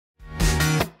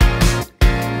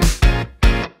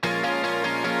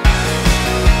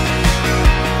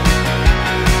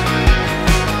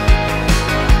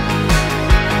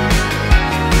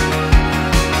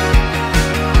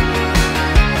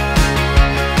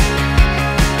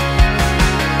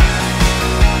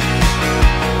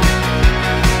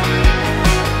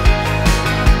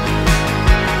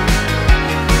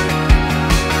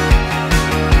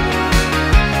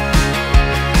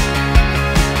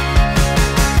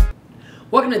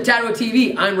Welcome to TYRO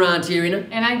TV. I'm Ron Tijerina.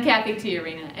 And I'm Cathy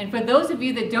Tijerina. And for those of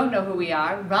you that don't know who we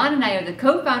are, Ron and I are the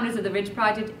co-founders of the Rich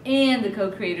Project and the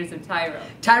co-creators of TYRO.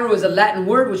 TYRO is a Latin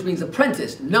word which means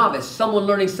apprentice, novice, someone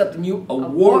learning something new, a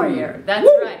warrior. That's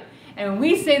Woo! right. And when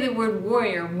we say the word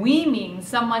warrior, we mean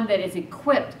someone that is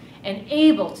equipped and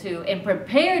able to and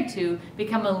prepared to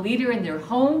become a leader in their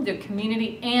home, their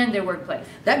community, and their workplace.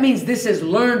 That means this is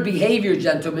learned behavior,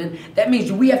 gentlemen. That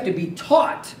means we have to be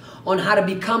taught on how to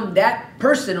become that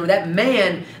person or that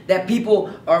man that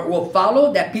people will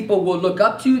follow, that people will look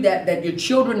up to, that your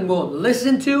children will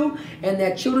listen to, and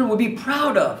that children will be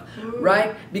proud of,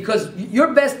 right? Because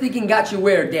your best thinking got you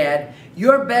where, Dad?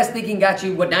 Your best thinking got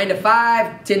you, what, 9 to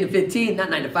 5, 10 to 15? Not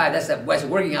 9 to 5, that's at West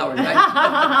working hours,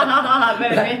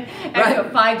 right?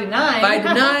 Right. 5 to 9. 5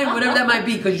 to 9, whatever that might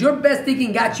be, because your best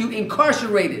thinking got you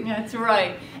incarcerated. That's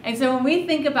right. And so when we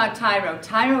think about TYRO,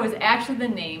 TYRO is actually the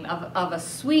name of a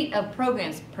suite of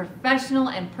programs, professional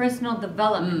and personal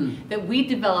development, that we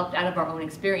developed out of our own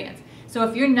experience. So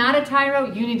if you're not a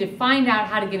TYRO, you need to find out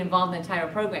how to get involved in the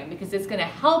TYRO program, because it's going to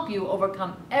help you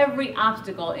overcome every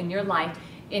obstacle in your life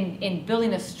in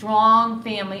building a strong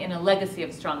family and a legacy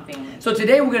of strong families. So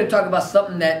today we're going to talk about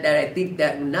something that I think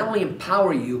that will not only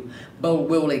empower you, but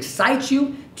will excite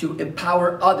you to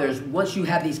empower others once you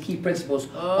have these key principles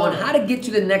on how to get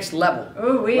to the next level,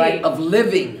 right, of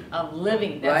living. Of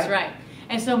living, that's right.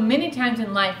 And so many times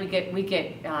in life we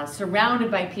get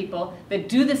surrounded by people that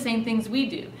do the same things we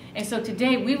do. And so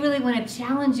today we really want to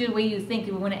challenge you the way you think,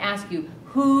 and we want to ask you,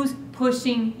 who's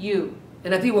pushing you?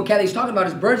 And I think what Cathy's talking about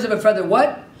is birds of a feather,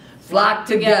 what? Flock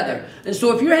together. And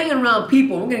so if you're hanging around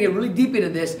people, we're going to get really deep into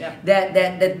this,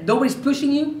 that nobody's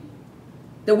pushing you,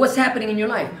 then what's happening in your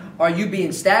life? Are you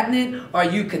being stagnant? Are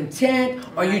you content?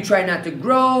 Are you trying not to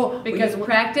grow? Because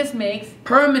practice makes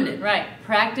permanent. Right.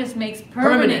 Practice makes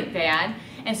permanent, Dad.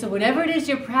 And so whatever it is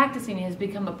you're practicing has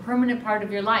become a permanent part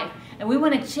of your life. And we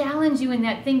want to challenge you in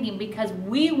that thinking, because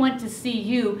we want to see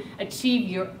you achieve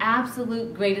your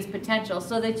absolute greatest potential,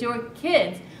 so that your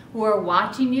kids who are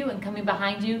watching you and coming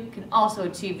behind you can also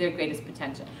achieve their greatest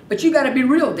potential. But you got to be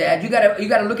real, Dad. You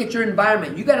got to look at your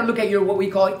environment. You got to look at your what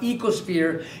we call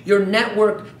ecosphere, your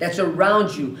network that's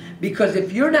around you. Because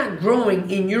if you're not growing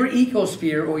in your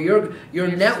ecosphere or your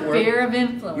network, sphere of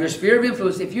influence, your sphere of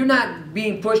influence, if you're not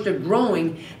being pushed or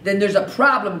growing, then there's a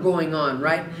problem going on,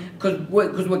 right?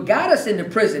 Because what got us into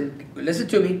prison, listen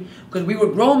to me, because we were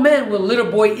grown men with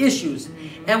little boy issues.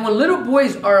 And when little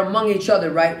boys are among each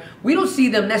other, right, we don't see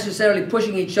them necessarily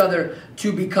pushing each other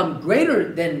to become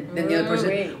greater than the other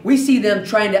person. We see them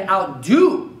trying to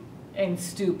outdo. And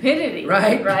stupidity.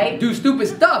 Right? Do stupid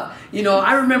stuff. You know,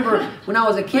 I remember when I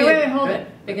was a kid. Wait, hold it.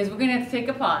 Because we're going to have to take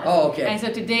a pause. Oh, okay. And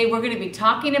so today we're going to be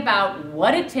talking about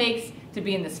what it takes to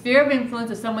be in the sphere of influence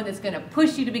of someone that's going to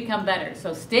push you to become better.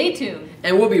 So stay tuned.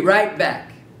 And we'll be right back.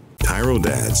 TYRO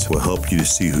Dads will help you to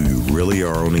see who you really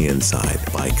are on the inside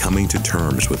by coming to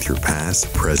terms with your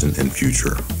past, present, and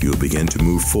future. You'll begin to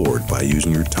move forward by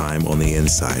using your time on the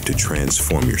inside to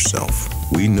transform yourself.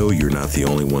 We know you're not the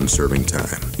only one serving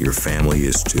time. Your family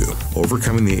is too.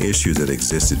 Overcoming the issues that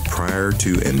existed prior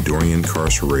to and during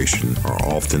incarceration are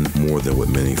often more than what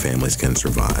many families can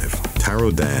survive.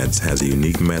 TYRO Dads has a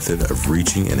unique method of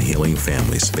reaching and healing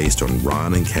families based on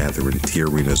Ron and Cathy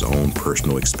Tijerina's own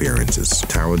personal experiences.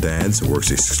 TYRO Dads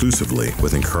works exclusively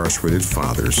with incarcerated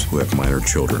fathers who have minor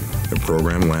children. The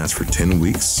program lasts for 10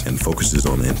 weeks and focuses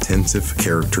on intensive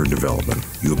character development.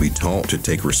 You'll be taught to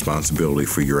take responsibility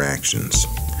for your actions,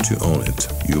 to own it.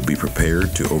 You'll be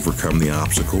prepared to overcome the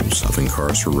obstacles of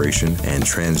incarceration and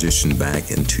transition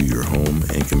back into your home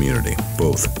and community,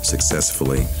 both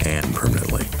successfully and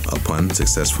permanently. Upon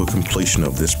successful completion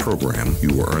of this program, you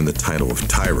will earn the title of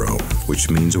TYRO, which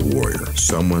means a warrior,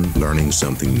 someone learning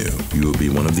something new. You will be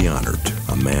one of the honored,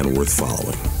 a man worth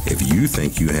following. If you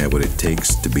think you have what it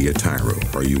takes to be a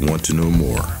TYRO, or you want to know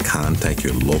more, contact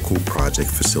your local project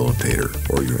facilitator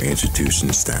or your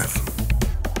institution staff.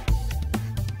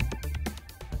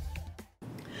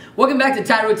 Welcome back to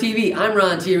TYRO TV. I'm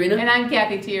Ron Tijerina. And I'm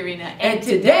Cathy Tijerina. And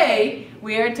today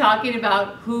we are talking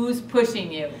about who's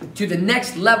pushing you to the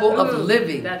next level of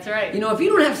living. That's right. You know, if you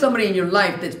don't have somebody in your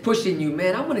life that's pushing you,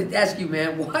 man, I want to ask you,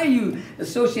 man, why are you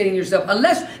associating yourself?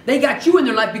 Unless they got you in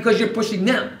their life because you're pushing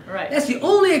them. Right. That's the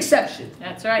only exception.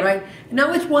 That's right. Right.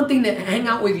 Now, it's one thing to hang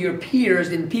out with your peers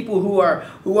and people who are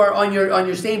on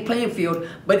your same playing field,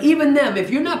 but even them,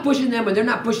 if you're not pushing them and they're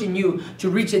not pushing you to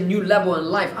reach a new level in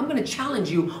life, I'm going to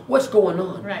challenge you. What's going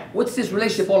on? Right. What's this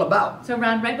relationship all about? So,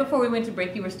 Ron, right before we went to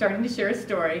break, you were starting to share a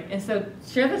story, and so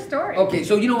share the story. Okay,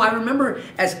 so I remember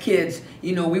as kids,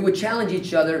 we would challenge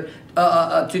each other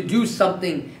to do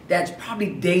something that's probably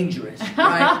dangerous, right?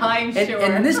 I'm sure.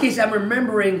 And in this case, I'm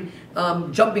remembering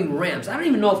jumping ramps. I don't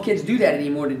even know if kids do that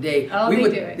anymore today. Oh, we they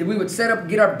would, do it. We would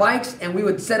get our bikes, and we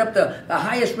would set up the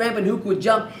highest ramp, and who could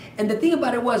jump. And the thing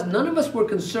about it was, none of us were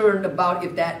concerned about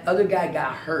if that other guy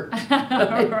got hurt.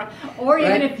 Or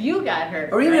even Right? if you got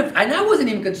hurt. Or even right? if, and I wasn't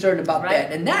even concerned about Right.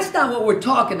 that. And that's not what we're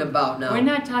talking about now. We're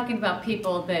not talking about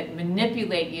people that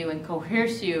manipulate you and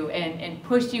coerce you and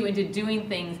push you into doing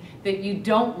things that you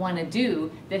don't want to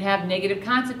do that have negative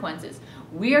consequences.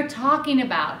 We are talking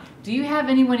about, do you have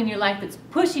anyone in your life that's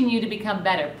pushing you to become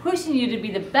better, pushing you to be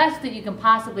the best that you can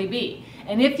possibly be?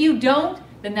 And if you don't,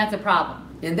 then that's a problem.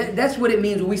 And that's what it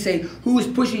means when we say, who's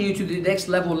pushing you to the next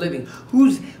level of living?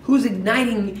 Who's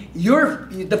igniting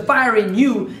the fire in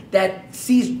you that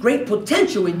sees great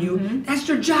potential in you? Mm-hmm. That's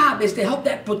your job, is to help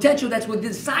that potential that's within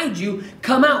inside you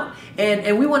come out.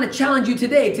 And we want to challenge you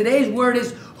today. Today's word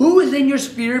is, who is in your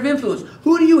sphere of influence?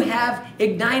 Who do you have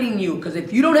igniting you? Because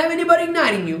if you don't have anybody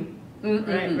igniting you,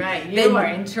 Right. You then, are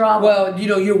in trouble. Well,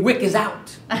 your wick is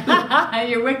out.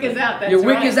 Your wick is out. That's Your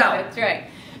wick right. is out. That's right.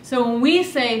 So when we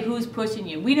say who's pushing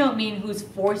you, we don't mean who's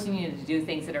forcing you to do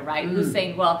things that are right. Who's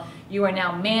saying, well, you are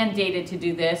now mandated to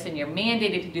do this and you're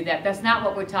mandated to do that. That's not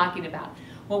what we're talking about.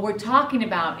 What we're talking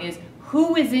about is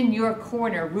who is in your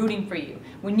corner rooting for you.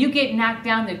 When you get knocked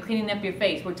down, they're cleaning up your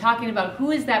face. We're talking about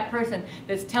who is that person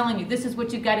that's telling you this is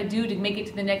what you've got to do to make it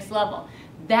to the next level.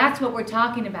 That's what we're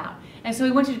talking about. And so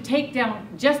we want you to take down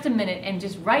just a minute and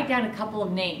just write down a couple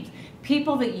of names.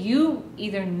 People that you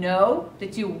either know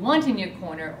that you want in your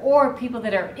corner, or people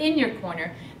that are in your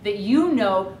corner that you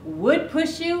know would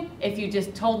push you if you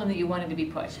just told them that you wanted to be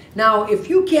pushed. Now, if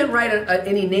you can't write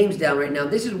any names down right now,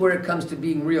 this is where it comes to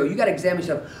being real. You got to examine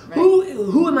yourself. Right.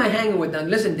 Who am I hanging with now?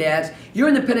 Listen, dads, you're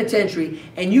in the penitentiary,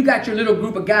 and you got your little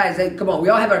group of guys. That, come on, we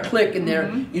all have our clique in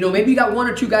there. You know, maybe you got one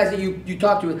or two guys that you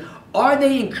talk to. Are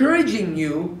they encouraging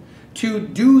you to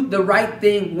do the right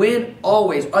thing when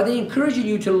always? Are they encouraging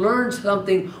you to learn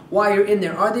something while you're in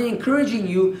there? Are they encouraging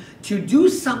you to do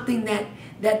something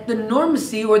that the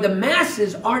normacy or the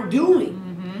masses aren't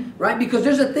doing? Right? Because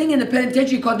there's a thing in the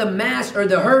penitentiary called the mass or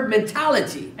the herd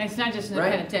mentality. And it's not just in the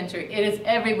Right? penitentiary. It is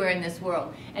everywhere in this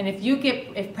world. And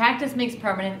if practice makes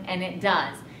permanent, and it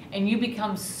does, and you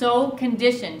become so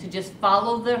conditioned to just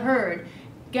follow the herd,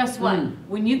 guess what?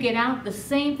 When you get out, the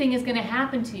same thing is going to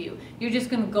happen to you. You're just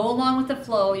going to go along with the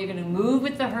flow. You're going to move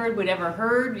with the herd, whatever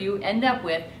herd you end up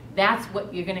with. That's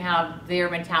what you're going to have, their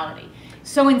mentality.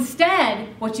 So instead,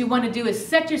 what you want to do is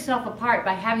set yourself apart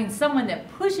by having someone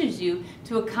that pushes you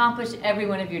to accomplish every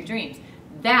one of your dreams.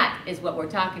 That is what we're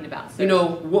talking about. So, You know,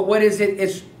 what is it?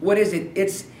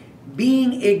 It's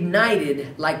being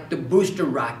ignited like the booster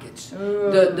rockets.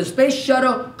 The space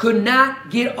shuttle could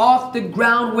not get off the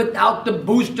ground without the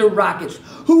booster rockets.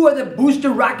 Who are the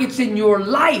booster rockets in your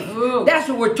life? That's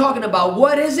what we're talking about.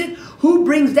 What is it? Who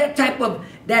brings that type of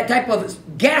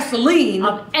gasoline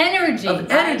of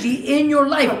energy in your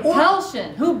life?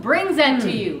 Propulsion. Who brings that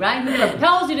to you, right? Who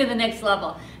propels you to the next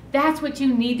level? That's what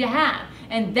you need to have.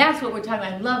 And that's what we're talking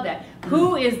about. I love that.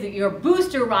 Who is your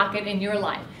booster rocket in your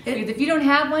life? Because if you don't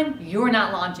have one, you're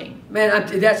not launching. Man,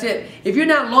 that's it. If you're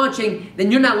not launching,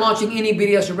 then you're not launching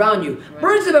anybody else around you. Right.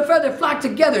 Birds of a feather flock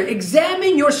together.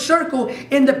 Examine your circle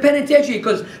in the penitentiary,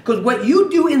 because what you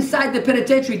do inside the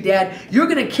penitentiary, Dad, you're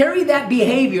going to carry that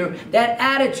behavior, that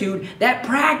attitude, that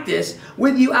practice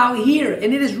with you out here.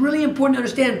 And it is really important to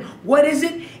understand, what is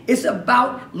it? It's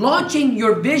about launching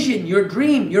your vision, your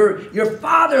dream, your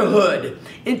fatherhood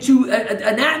into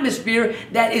an atmosphere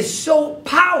that is so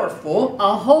powerful.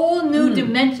 A whole new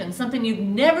dimension, something you've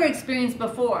never experienced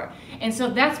before. And so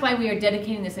that's why we are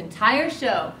dedicating this entire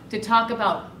show to talk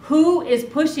about who is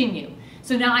pushing you.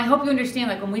 So now I hope you understand,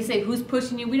 like when we say who's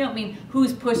pushing you, we don't mean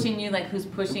who's pushing you like who's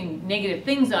pushing negative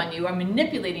things on you or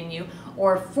manipulating you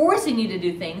or forcing you to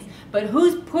do things, but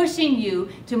who's pushing you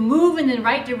to move in the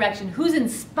right direction, who's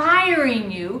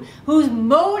inspiring you, who's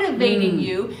motivating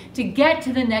you to get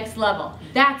to the next level.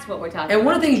 That's what we're talking about. And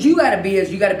one of the things you got to be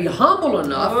is you got to be humble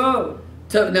enough.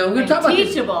 Now we're going to talk about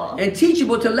teachable. And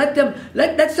teachable to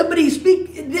let somebody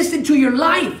speak this into your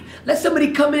life. Let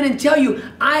somebody come in and tell you,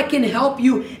 I can help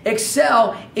you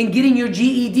excel in getting your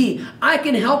GED. I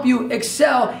can help you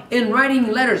excel in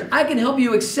writing letters. I can help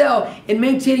you excel in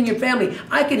maintaining your family.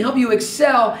 I can help you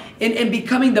excel in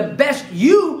becoming the best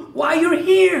you while you're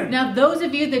here. Now, those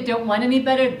of you that don't want any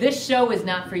better, this show is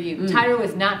not for you. TYRO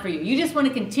is not for you. You just want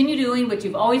to continue doing what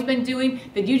you've always been doing,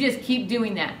 that you just keep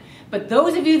doing that. But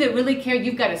those of you that really care,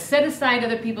 you've got to set aside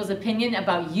other people's opinion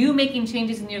about you making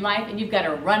changes in your life, and you've got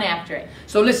to run after it.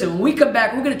 So listen, when we come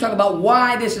back, we're going to talk about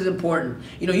why this is important.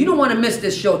 You know, you don't want to miss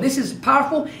this show. This is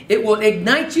powerful. It will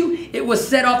ignite you. It will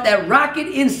set off that rocket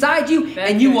inside you,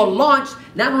 and you will launch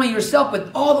not only yourself, but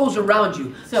all those around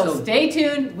you. So stay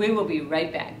tuned. We will be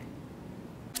right back.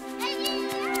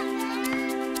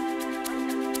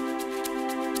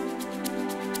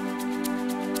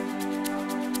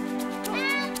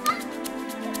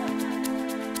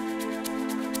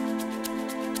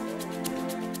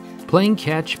 Playing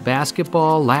catch,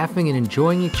 basketball, laughing, and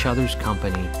enjoying each other's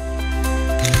company.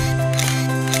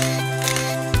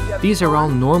 These are all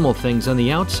normal things on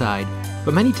the outside,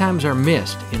 but many times are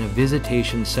missed in a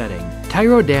visitation setting.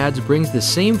 TYRO Dads brings the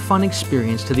same fun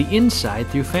experience to the inside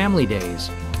through Family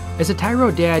Days. As a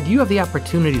TYRO Dad, you have the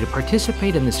opportunity to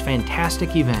participate in this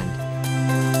fantastic event.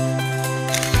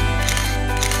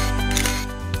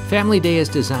 Family Day is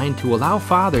designed to allow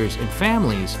fathers and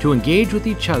families to engage with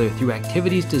each other through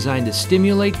activities designed to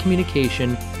stimulate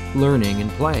communication, learning,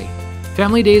 and play.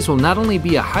 Family Days will not only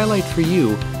be a highlight for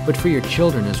you, but for your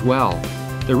children as well.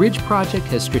 The Ridge Project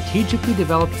has strategically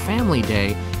developed Family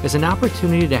Day as an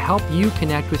opportunity to help you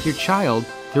connect with your child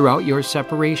throughout your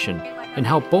separation and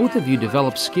help both of you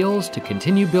develop skills to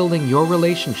continue building your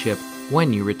relationship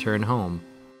when you return home.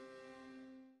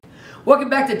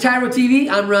 Welcome back to TYRO TV.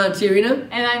 I'm Ron Tijerina.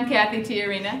 And I'm Cathy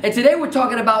Tijerina. And today we're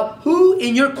talking about who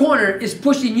in your corner is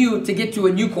pushing you to get to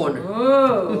a new corner.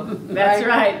 Ooh, that's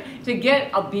right. To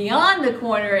get beyond the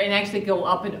corner and actually go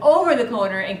up and over the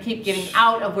corner and keep getting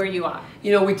out of where you are.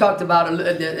 You know, we talked about,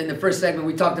 in the first segment,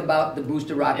 we talked about the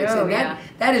booster rockets. Oh, and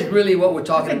that is really what we're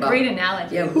talking about. That's a great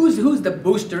analogy. Yeah, who's the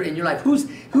booster in your life? Who's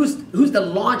the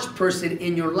launch person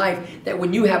in your life that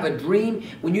when you have a dream,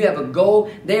 when you have a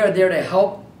goal, they are there to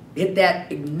help hit that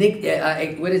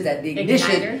what is that? The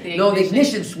ignition. The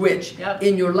ignition switch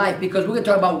in your life. Because we're going to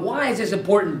talk about why is this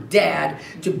important, Dad,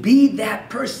 to be that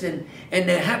person and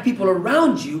to have people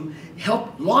around you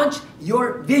help launch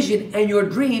your vision and your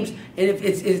dreams. And if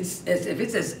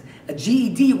it's a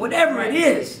GED, whatever it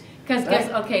is. Because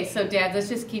okay, so Dad, let's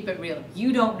just keep it real.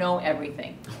 You don't know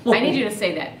everything. I need you to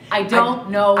say that. I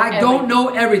don't know everything. I don't know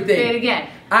everything. Say it again.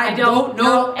 I don't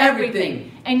know everything.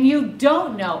 And you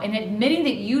don't know. And admitting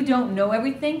that you don't know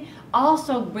everything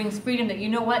also brings freedom that, you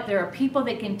know what, there are people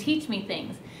that can teach me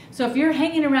things. So if you're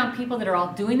hanging around people that are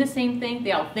all doing the same thing,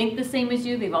 they all think the same as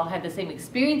you, they've all had the same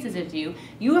experiences as you,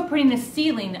 you are putting a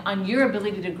ceiling on your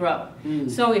ability to grow.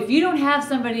 So if you don't have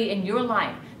somebody in your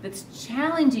life that's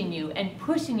challenging you and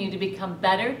pushing you to become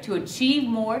better, to achieve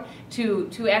more,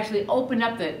 to actually open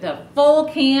up the full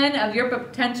can of your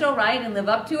potential, right, and live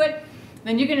up to it,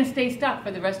 then you're going to stay stuck for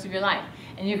the rest of your life.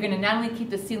 And you're going to not only keep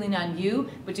the ceiling on you,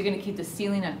 but you're going to keep the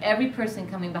ceiling on every person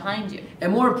coming behind you.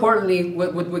 And more importantly,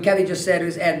 what Cathy just said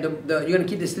is, and you're going to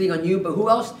keep the ceiling on you, but who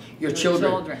else? Your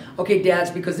children. Okay, dads,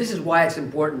 because this is why it's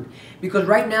important. Because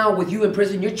right now, with you in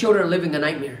prison, your children are living a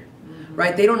nightmare.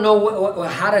 Right? They don't know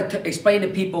how to explain to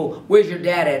people, where's your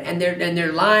dad at? And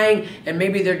they're lying, and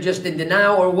maybe they're just in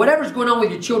denial, or whatever's going on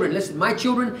with your children. Listen, my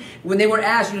children, when they were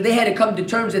asked, they had to come to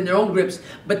terms in their own grips,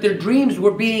 but their dreams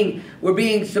were being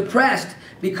suppressed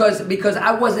because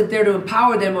I wasn't there to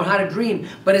empower them on how to dream.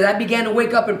 But as I began to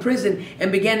wake up in prison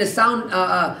and began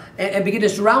to begin to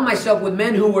surround myself with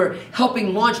men who were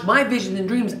helping launch my visions and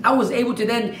dreams, I was able to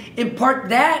then impart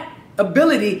that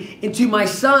ability into my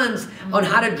sons on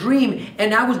how to dream,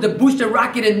 and I was the booster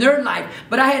rocket in their life,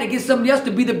 but I had to get somebody else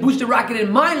to be the booster rocket in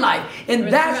my life,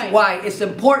 and that's why it's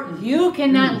important. You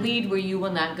cannot lead where you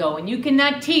will not go, and you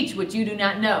cannot teach what you do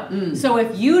not know. So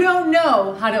if you don't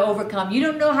know how to overcome, you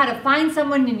don't know how to find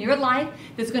someone in your life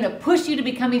that's going to push you to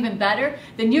become even better,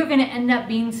 then you're going to end up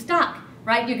being stuck,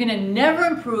 right? You're going to never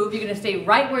improve. You're going to stay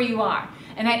right where you are.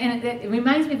 And it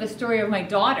reminds me of a story of my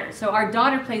daughter. So our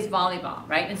daughter plays volleyball,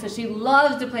 right? And so she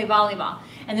loves to play volleyball.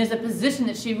 And there's a position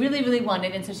that she really, really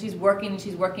wanted. And so she's working,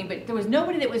 but there was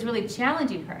nobody that was really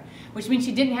challenging her, which means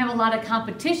she didn't have a lot of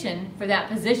competition for that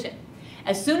position.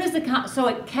 As soon as so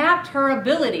it capped her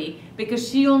ability because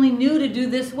she only knew to do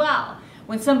this well.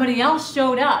 When somebody else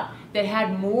showed up that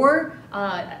had more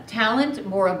talent,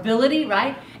 more ability,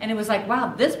 right? And it was like,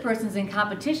 wow, this person's in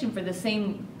competition for the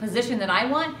same position that I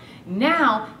want.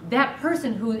 Now, that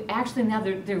person who actually now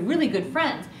they're really good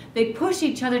friends, they push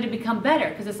each other to become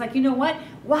better because it's like, you know what?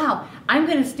 Wow, I'm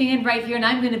going to stand right here and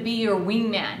I'm going to be your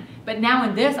wingman. But now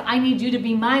in this, I need you to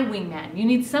be my wingman. You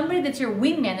need somebody that's your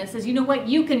wingman that says, you know what?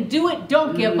 You can do it.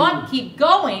 Don't give up. Keep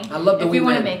going. I love the if you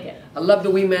want to make it. I love the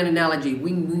wingman analogy.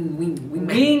 Wingman.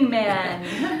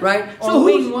 Wingman. Right? Or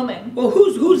wing woman. Well,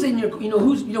 who's in your,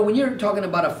 when you're talking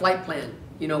about a flight plan,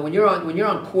 You know, when you're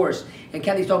on course, and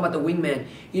Cathy's talking about the wingman.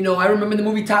 You know, I remember the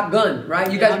movie Top Gun,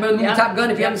 right? You guys remember the movie Top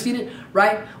Gun? If you haven't seen it,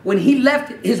 right? When he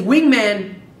left his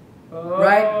wingman,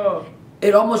 right?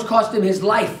 It almost cost him his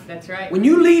life. That's right. When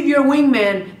you leave your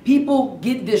wingman, people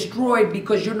get destroyed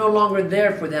because you're no longer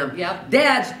there for them. Yep.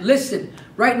 Dads, listen.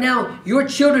 Right now, your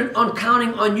children are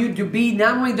counting on you to be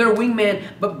not only their wingman,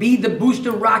 but be the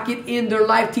booster rocket in their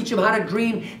life. Teach them how to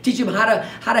dream. Teach them how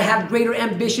to have greater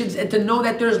ambitions and to know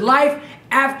that there's life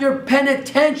after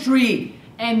penitentiary.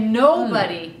 And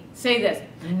nobody, say this,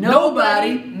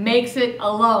 nobody makes it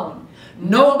alone.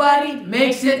 Nobody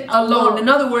makes it alone. In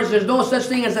other words, there's no such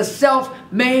thing as a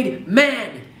self-made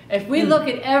man. If we look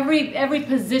at every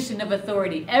position of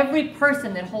authority, every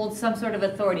person that holds some sort of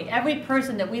authority, every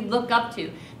person that we look up to,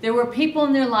 there were people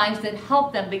in their lives that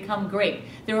helped them become great.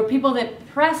 There were people that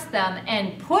pressed them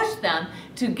and pushed them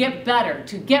to get better,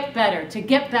 to get better, to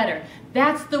get better.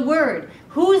 That's the word.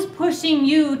 Who's pushing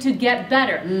you to get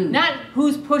better? Not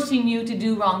who's pushing you to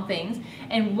do wrong things.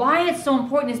 And why it's so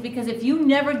important is because if you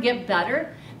never get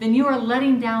better, then you are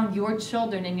letting down your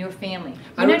children and your family.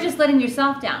 You're not just letting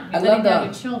yourself down. You're letting down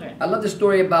your children. I love the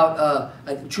story about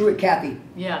TYRO Cathy,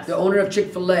 the owner of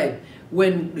Chick-fil-A.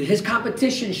 When his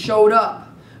competition showed up,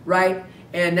 right,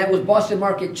 and that was Boston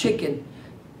Market Chicken,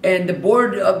 and the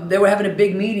board, they were having a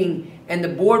big meeting, and the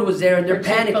board was there, and they're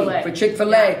panicking for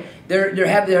Chick-fil-A. They're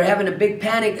having a big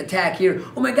panic attack here.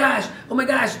 Oh my gosh,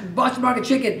 Boston Market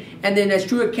Chicken. And then as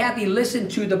TYRO Cathy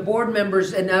listened to the board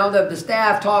members and now the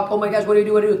staff talk, oh my gosh, what do you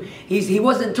do, what do you do? He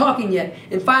wasn't talking yet.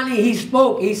 And finally he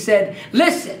spoke. He said,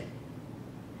 listen,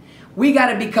 we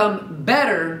got to become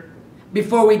better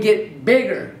before we get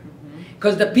bigger.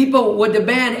 Because the people would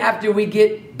demand after we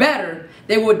get better,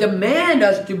 they would demand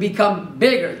us to become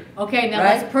bigger. Okay, now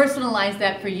let's personalize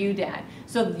that for you, Dad.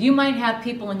 So you might have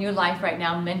people in your life right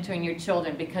now mentoring your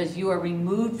children because you are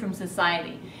removed from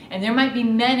society. And there might be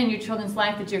men in your children's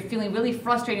life that you're feeling really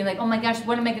frustrated, like, oh my gosh,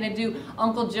 what am I going to do?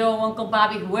 Uncle Joe, Uncle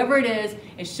Bobby, whoever it is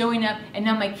showing up, and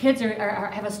now my kids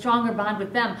have a stronger bond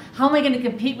with them. How am I going to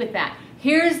compete with that?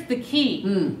 Here's the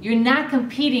key. You're not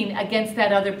competing against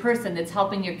that other person that's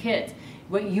helping your kids.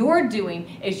 What you're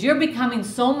doing is you're becoming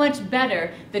so much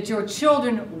better that your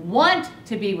children want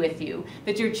to be with you,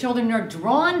 that your children are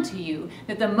drawn to you,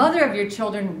 that the mother of your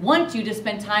children want you to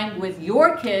spend time with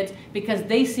your kids because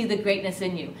they see the greatness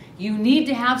in you. You need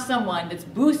to have someone that's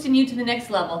boosting you to the next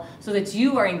level so that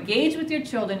you are engaged with your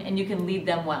children and you can lead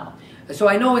them well. So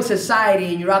I know in society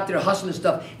and you're out there hustling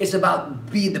stuff, it's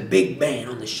about being the big man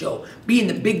on the show, being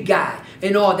the big guy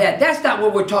and all that. That's not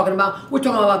what we're talking about. We're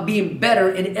talking about being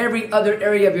better in every other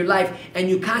area of your life, and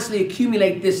you constantly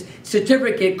accumulate this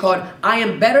certificate called I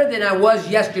am better than I was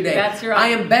yesterday. That's right. I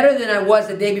am better than I was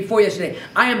the day before yesterday.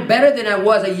 I am better than I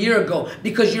was a year ago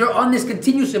because you're on this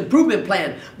continuous improvement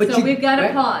plan. But so we've got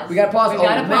to pause. We got to pause. We've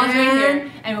got to pause right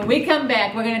here. And when we come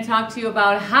back, we're going to talk to you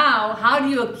about how do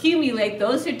you accumulate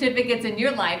those certificates in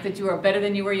your life that you are better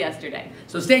than you were yesterday.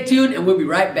 So stay tuned and we'll be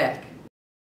right back.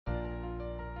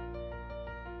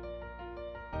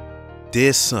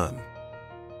 Dear son,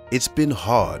 it's been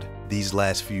hard these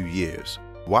last few years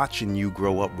watching you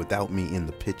grow up without me in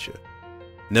the picture.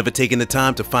 Never taking the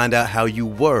time to find out how you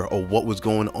were or what was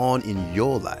going on in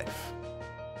your life.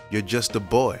 You're just a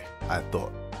boy, I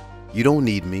thought. You don't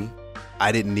need me.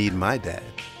 I didn't need my dad.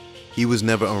 He was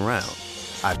never around,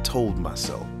 I told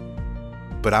myself.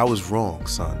 But I was wrong,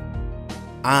 son.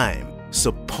 I'm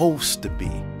supposed to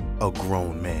be a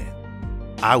grown man.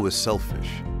 I was selfish.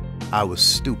 I was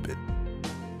stupid.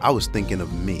 I was thinking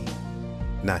of me,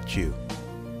 not you.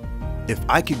 If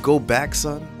I could go back,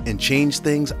 son, and change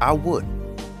things, I would.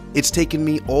 It's taken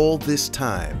me all this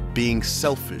time being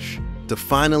selfish to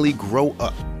finally grow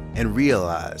up and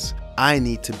realize I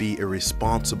need to be a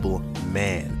responsible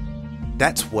man.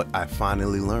 That's what I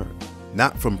finally learned,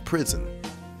 not from prison,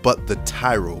 but the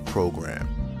TYRO program.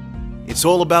 It's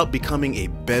all about becoming a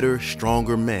better,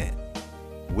 stronger man.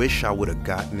 Wish I would have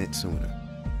gotten it sooner.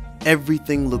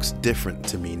 Everything looks different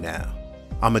to me now.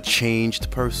 I'm a changed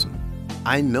person.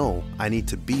 I know I need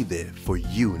to be there for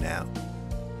you now.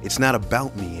 It's not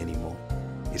about me anymore.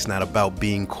 It's not about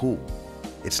being cool.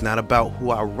 It's not about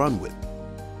who I run with.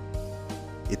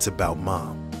 It's about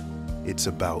mom. It's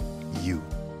about you.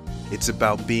 It's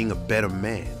about being a better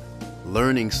man,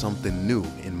 learning something new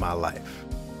in my life.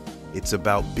 It's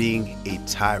about being a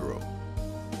TYRO,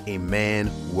 a man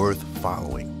worth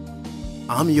following.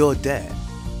 I'm your dad.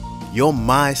 You're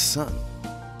my son,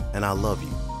 and I love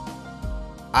you.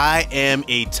 I am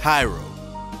a TYRO.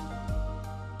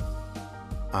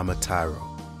 I'm a TYRO.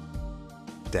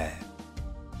 Dad.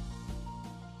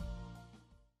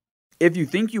 If you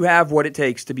think you have what it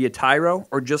takes to be a TYRO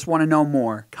or just want to know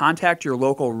more, contact your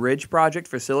local Ridge Project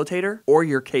facilitator or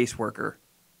your caseworker.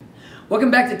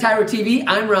 Welcome back to TYRO TV.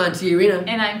 I'm Ron Tijerina.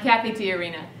 And I'm Cathy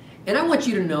Tijerina. And I want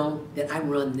you to know that I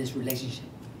run this relationship.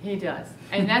 He does.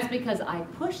 And that's because I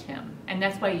push him. And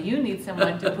that's why you need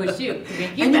someone to push you. To make you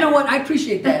and better. you know what? I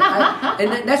appreciate that.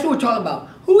 That's what we're talking about.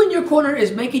 Who in your corner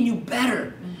is making you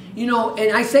better? You know,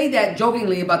 and I say that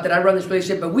jokingly about that I run this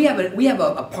relationship, but we have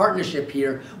a partnership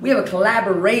here. We have a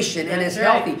collaboration, and it's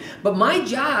healthy. But my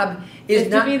job is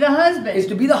not to be the husband. Is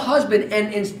to be the husband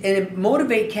and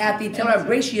motivate Cathy, tell her how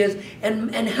great she is,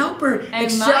 and help her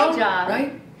excel. My job,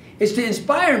 right, is to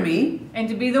inspire me. And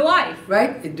to be the wife.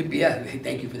 Right? And to be,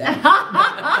 thank you for that.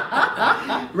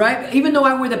 Right? Even though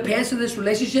I wear the pants of this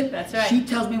relationship, that's right. She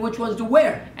tells me which ones to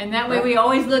wear. And that way we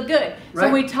always look good. Right.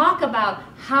 So we talk about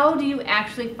how do you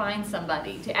actually find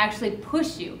somebody to actually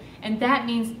push you. And that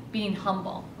means being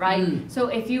humble, right? So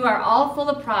if you are all full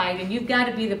of pride and you've got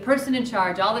to be the person in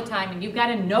charge all the time and you've got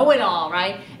to know it all,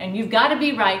 right? And you've got to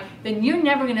be right, then you're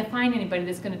never going to find anybody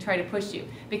that's going to try to push you.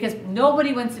 Because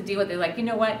nobody wants to deal with it. Like, you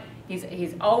know what?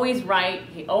 He's always right.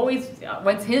 He always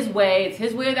wants his way. It's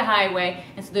his way or the highway.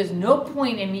 And so there's no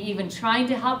point in me even trying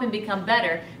to help him become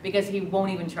better because he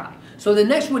won't even try. So the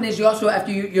next one is you also,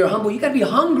 after you're humble, you got to be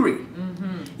hungry.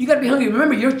 You got to be hungry.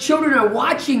 Remember, your children are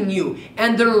watching you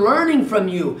and they're learning from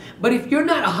you. But if you're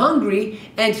not hungry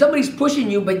and somebody's pushing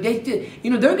you, but they're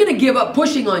going to give up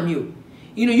pushing on you.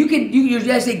 You know, you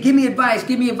just say, give me advice,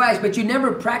 but you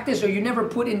never practice or you never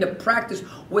put into practice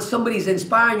what somebody's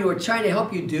inspiring you or trying to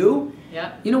help you do.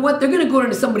 Yeah. You know what? They're going to go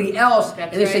into somebody else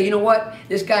and they say, you know what?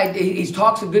 This guy, he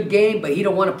talks a good game, but he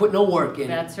don't want to put no work in.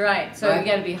 That's right. So you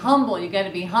got to be humble. You got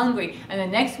to be hungry. And the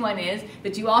next one is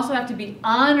that you also have to be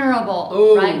honorable.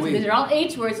 Ooh, right? So these are all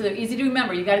H words, so they're easy to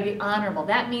remember. You got to be honorable.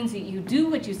 That means that you do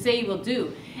what you say you will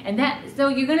do. And so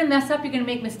you're going to mess up. You're going to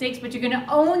make mistakes, but you're going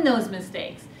to own those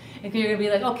mistakes. And you're going to be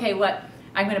like, okay, what?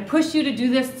 I'm going to push you to do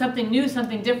this, something new,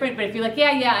 something different. But if you're like,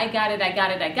 yeah, I got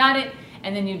it,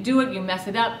 and then you do it, you mess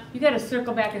it up, you got to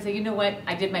circle back and say, you know what?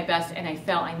 I did my best and I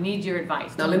fell. I need your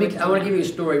advice. Now I want to give you a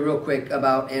story real quick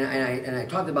about, and I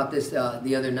talked about this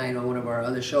the other night on one of our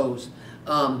other shows.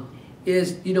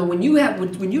 Is, you know, when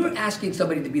you're asking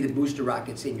somebody to be the booster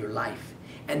rockets in your life,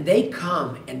 and they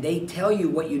come and they tell you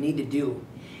what you need to do,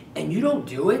 and you don't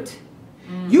do it.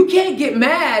 You can't get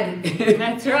mad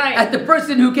That's right. at the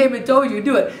person who came and told you to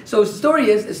do it. So the story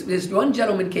is, this one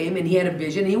gentleman came and he had a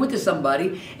vision. And he went to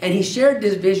somebody and he shared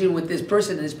this vision with this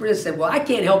person. And this person said, well, I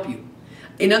can't help you.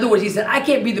 In other words, he said, I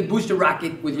can't be the booster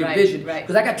rocket with your vision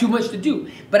because I got too much to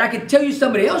do. But I could tell you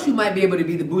somebody else who might be able to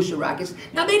be the booster rockets.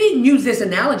 Now, they didn't use this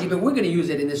analogy, but we're going to use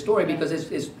it in this story because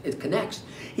it connects.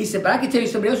 He said, but I can tell you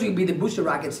somebody else who can be the booster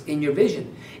rockets in your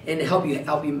vision and help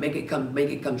you make it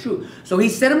come true. So he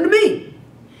sent him to me.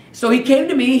 So he came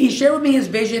to me, he shared with me his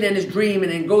vision and his dream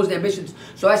and goals and ambitions.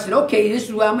 So I said, okay, this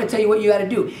is what I'm going to tell you what you got to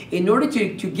do. In order to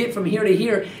get from here to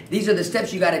here, these are the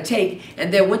steps you got to take.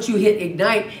 And then once you hit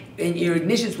ignite and your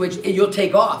ignition switch, you'll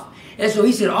take off. And so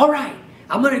he said, all right,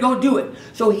 I'm going to go do it.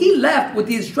 So he left with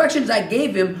the instructions I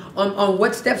gave him on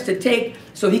what steps to take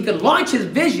so he could launch his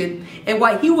vision. And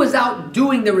while he was out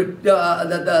doing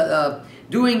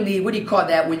doing the, what do you call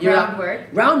that when you're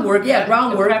groundwork. Groundwork, yeah,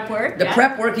 groundwork. The prep work. The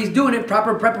prep work, he's doing it.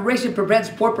 Proper preparation prevents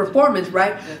poor performance,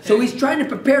 right? So he's trying to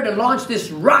prepare to launch this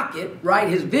rocket, right,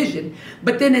 his vision.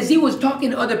 But then as he was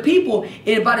talking to other people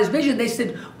about his vision, they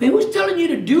said, man, who's telling you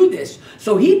to do this?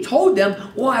 So he told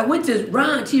them, well, I went to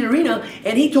Ron Tijerina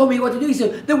and he told me what to do. He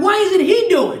said, then why isn't he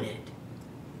doing it?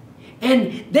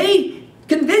 And they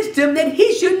convinced him that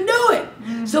he should do it.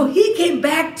 So he came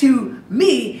back to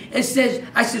me and says,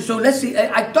 I said, so let's see.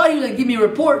 I thought he was going to give me a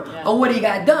report on what he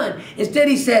got done. Instead,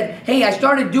 he said, hey, I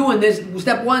started doing this,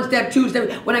 step 1, step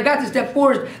 2, when I got to step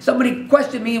 4, somebody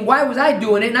questioned me, why was I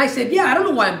doing it? And I said, yeah, I don't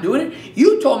know why I'm doing it.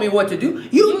 You told me what to do.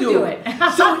 You do it.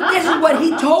 So this is what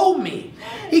he told me.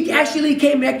 He actually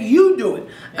came back, you do it.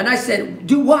 And I said,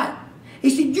 do what? He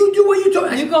said, you do what you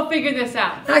told me. You go figure this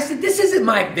out. And I said, this isn't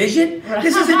my vision.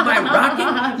 This isn't my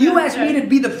rocket. You asked me to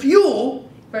be the fuel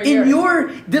in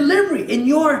your delivery, in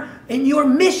your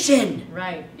mission.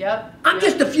 Right, yep. I'm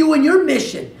just the fuel in your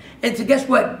mission. And so guess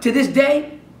what? To this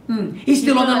day, he's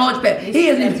still on the launch pad.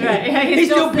 He's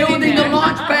still building the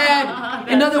launch pad.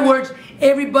 In other words,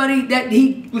 everybody that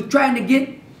he was trying to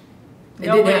get,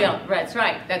 nobody else. That's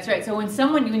right. That's right. So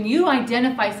when you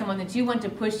identify someone that you want to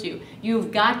push you,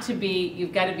 you've got to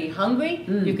be hungry,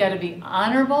 you've got to be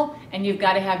honorable, and you've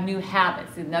got to have new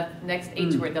habits. The next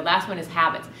H word, the last one is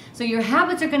habits. So your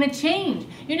habits are going to change.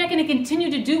 You're not going to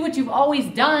continue to do what you've always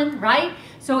done, right?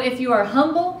 So if you are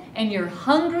humble and you're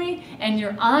hungry and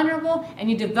you're honorable and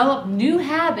you develop new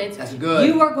habits, that's good.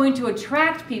 You are going to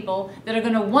attract people that are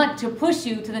going to want to push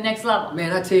you to the next level.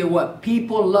 Man, I tell you what,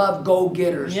 people love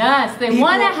go-getters. Yes, they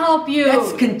want to help you.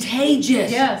 That's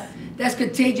contagious. Yes. That's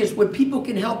contagious. When people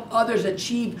can help others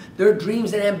achieve their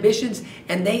dreams and ambitions,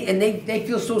 and they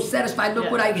feel so satisfied.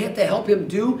 Look what I had to help him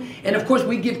do. And of course,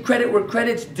 we give credit where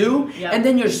credit's due. And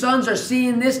then your sons are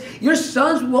seeing this. Your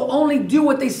sons will only do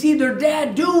what they see their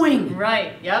dad doing.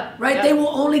 Right. Yep. Right.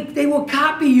 Yep. They will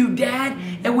copy you, Dad.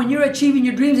 And when you're achieving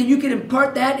your dreams, and you can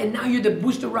impart that, and now you're the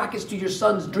booster rockets to your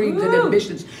sons' dreams and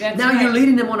ambitions. Now you're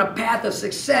leading them on a path of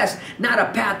success, not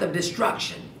a path of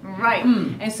destruction. Right.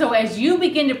 And so as you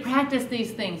begin to practice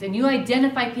these things and you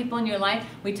identify people in your life,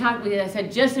 I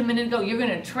said just a minute ago, you're going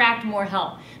to attract more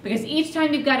help. Because each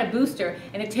time you've got a booster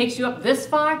and it takes you up this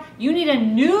far, you need a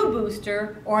new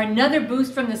booster or another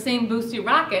boost from the same boosty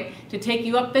rocket to take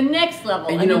you up the next level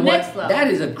and you know what? That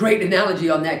is a great analogy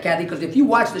on that, Kathy, because if you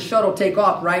watch the shuttle take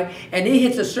off, right, and it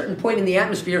hits a certain point in the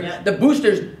atmosphere, the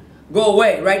boosters go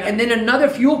away, right? And then another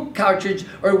fuel cartridge,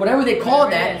 or whatever they call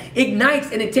that,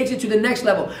 ignites and it takes it to the next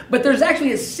level. But there's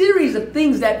actually a series of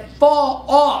things that fall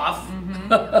off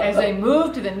as they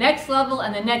move to the next level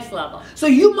and the next level. So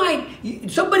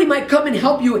somebody might come and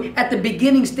help you at the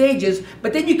beginning stages,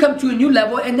 but then you come to a new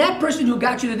level, and that person who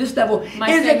got you to this level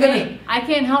might say, hey, I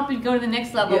can't help you go to the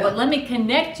next level, but let me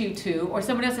connect you to, or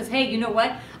someone else says, hey, you know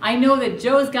what? I know that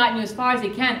Joe's gotten you as far as he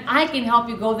can. I can help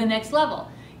you go to the next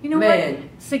level. You know what?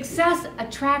 Success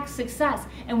attracts success.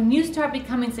 And when you start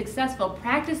becoming successful,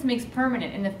 practice makes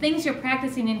permanent. And the things you're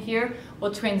practicing in here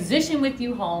will transition with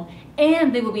you home,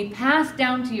 and they will be passed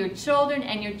down to your children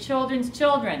and your children's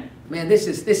children. Man, this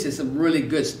is some really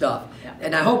good stuff.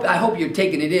 And I hope you're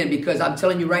taking it in, because I'm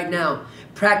telling you right now,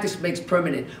 practice makes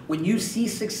permanent. When you see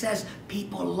success,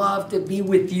 people love to be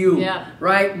with you.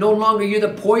 Right? No longer you're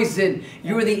the poison.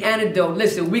 You're the antidote.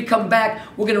 Listen, we come back.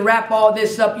 We're going to wrap all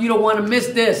this up. You don't want to miss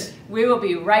this. We will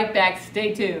be right back.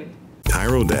 Stay tuned.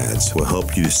 TYRO Dads will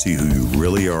help you to see who you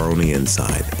really are on the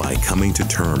inside by coming to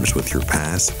terms with your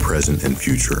past, present, and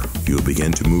future. You'll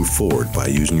begin to move forward by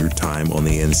using your time on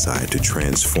the inside to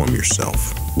transform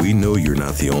yourself. We know you're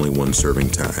not the only one serving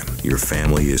time. Your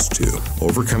family is too.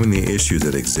 Overcoming the issues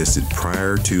that existed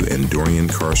prior to and during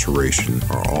incarceration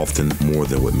are often more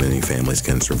than what many families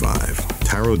can survive.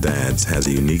 TYRO Dads has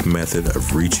a unique method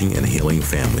of reaching and healing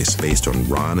families based on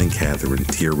Ron and Cathy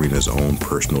Tijerina's own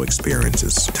personal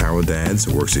experiences. TYRO Dads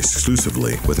works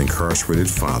exclusively with incarcerated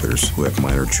fathers who have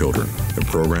minor children. The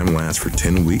program lasts for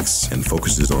 10 weeks and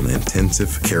focuses on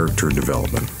intensive character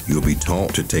development. You'll be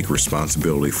taught to take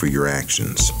responsibility for your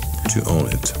actions, to own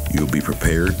it. You'll be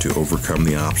prepared to overcome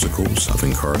the obstacles of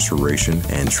incarceration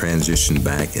and transition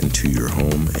back into your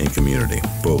home and community,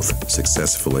 both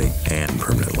successfully and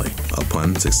permanently.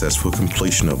 Upon successful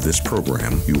completion of this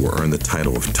program, you will earn the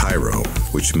title of TYRO,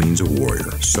 which means a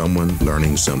warrior, someone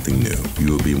learning something new.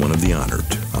 You will be one of the honored,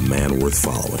 a man worth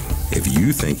following. If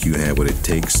you think you have what it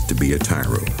takes to be a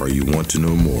TYRO, or you want to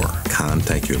know more,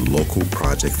 contact your local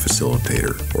project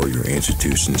facilitator or your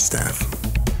institution staff.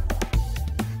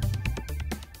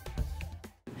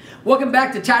 Welcome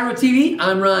back to TYRO TV.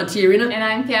 I'm Ron Tijerina. And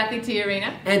I'm Cathy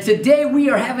Tijerina. And today we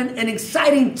are having an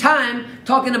exciting time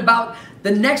talking about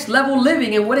the next level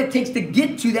living and what it takes to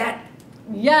get to that.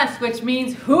 Yes, which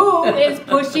means who is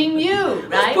pushing you,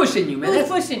 right? Who's pushing you, man? Who's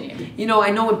pushing you? You know, I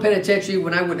know in penitentiary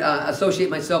when I would associate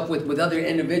myself with other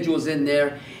individuals in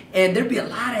there, and there'd be a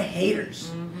lot of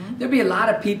haters. There'd be a lot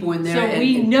of people in there. So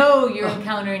we know you're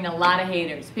encountering a lot of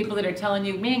haters. People that are telling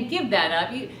you, man, give that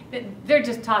up. They're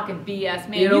just talking BS,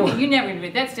 man. You never even do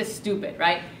it. That's just stupid,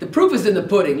 right? The proof is in the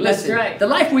pudding. Listen, that's right. The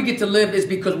life we get to live is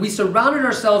because we surrounded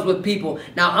ourselves with people.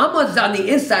 Now, I was on the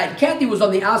inside. Cathy was on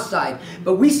the outside.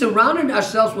 But we surrounded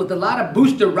ourselves with a lot of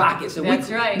booster rockets. And that's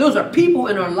right. Those are people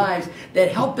in our lives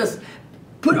that helped us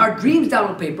put our dreams down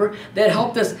on paper, that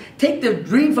helped us take the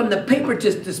dream from the paper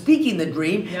to speaking the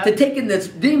dream, to taking the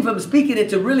dream from speaking it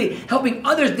to really helping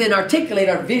others then articulate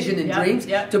our vision and dreams.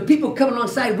 To people come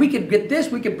alongside, we can get this,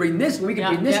 we can bring this, we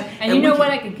can bring this. And you know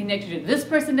what? I can connect you to this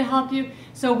person to help you.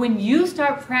 So when you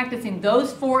start practicing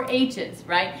those 4 H's,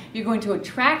 right, you're going to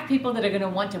attract people that are going to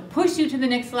want to push you to the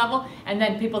next level, and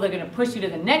then people that are going to push you to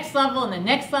the next level and the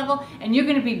next level, and you're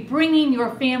going to be bringing your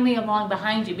family along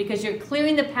behind you because you're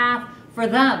clearing the path for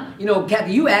them. You know,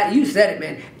 Cathy, you said it,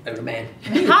 man. Man.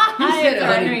 You said it,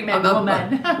 honey.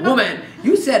 Woman. Woman.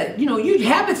 You said it. You know, your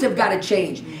habits have got to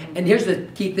change. And here's the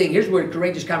key thing. Here's where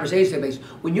courageous conversation is.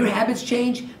 When your habits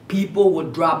change, people will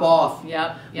drop off.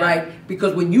 Yep. Right?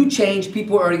 Because when you change,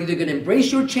 people are either going to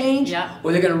embrace your change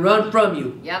or they're going to run from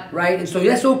you. Yep. Right? And so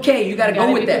that's okay. You got to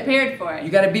go with that. You got to be prepared for it. You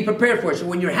got to be prepared for it. So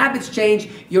when your habits change,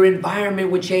 your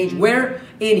environment will change. Where?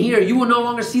 In here. You will no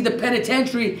longer see the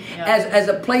penitentiary as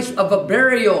a place of a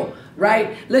burial.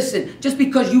 Right? Listen, just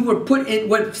because you were put in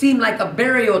what seemed like a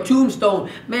burial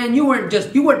tombstone, man, you weren't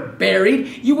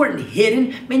buried, you weren't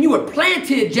hidden, man, you were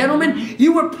planted, gentlemen.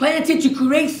 You were planted to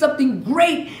create something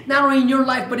great, not only in your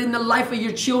life, but in the life of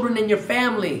your children and your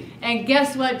family. And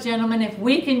guess what, gentlemen? If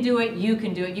we can do it, you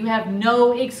can do it. You have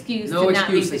no excuse to not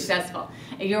be successful.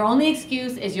 Your only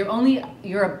excuse is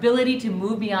your ability to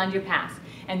move beyond your past.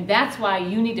 And that's why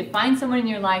you need to find someone in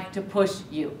your life to push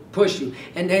you. Push you.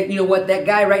 And then, you know what? That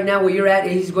guy right now where you're at,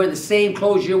 he's wearing the same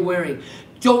clothes you're wearing.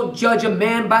 Don't judge a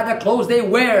man by the clothes they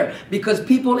wear, because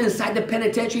people inside the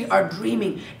penitentiary are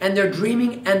dreaming, and they're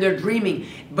dreaming, and they're dreaming.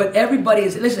 But everybody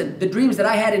is, listen, the dreams that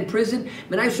I had in prison,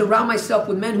 man, I surround myself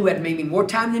with men who had maybe more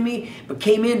time than me, but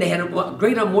came in, they had a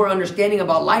greater, more understanding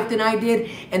about life than I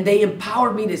did, and they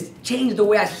empowered me to change the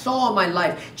way I saw my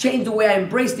life, change the way I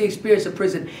embraced the experience of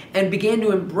prison, and began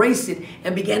to embrace it,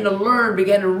 and began to learn,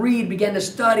 began to read, began to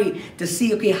study, to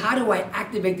see, okay, how do I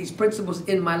activate these principles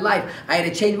in my life? I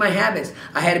had to change my habits.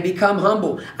 I had to become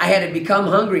humble. I had to become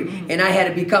hungry. And I had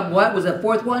to become, what was the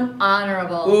fourth one?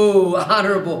 Honorable. Ooh,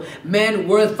 honorable. Men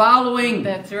worth following.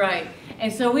 That's right.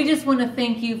 And so we just want to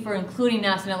thank you for including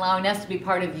us and allowing us to be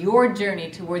part of your journey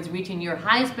towards reaching your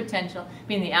highest potential,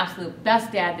 being the absolute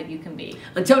best dad that you can be.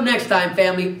 Until next time,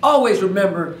 family, always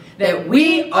remember that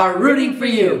we are rooting for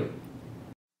you.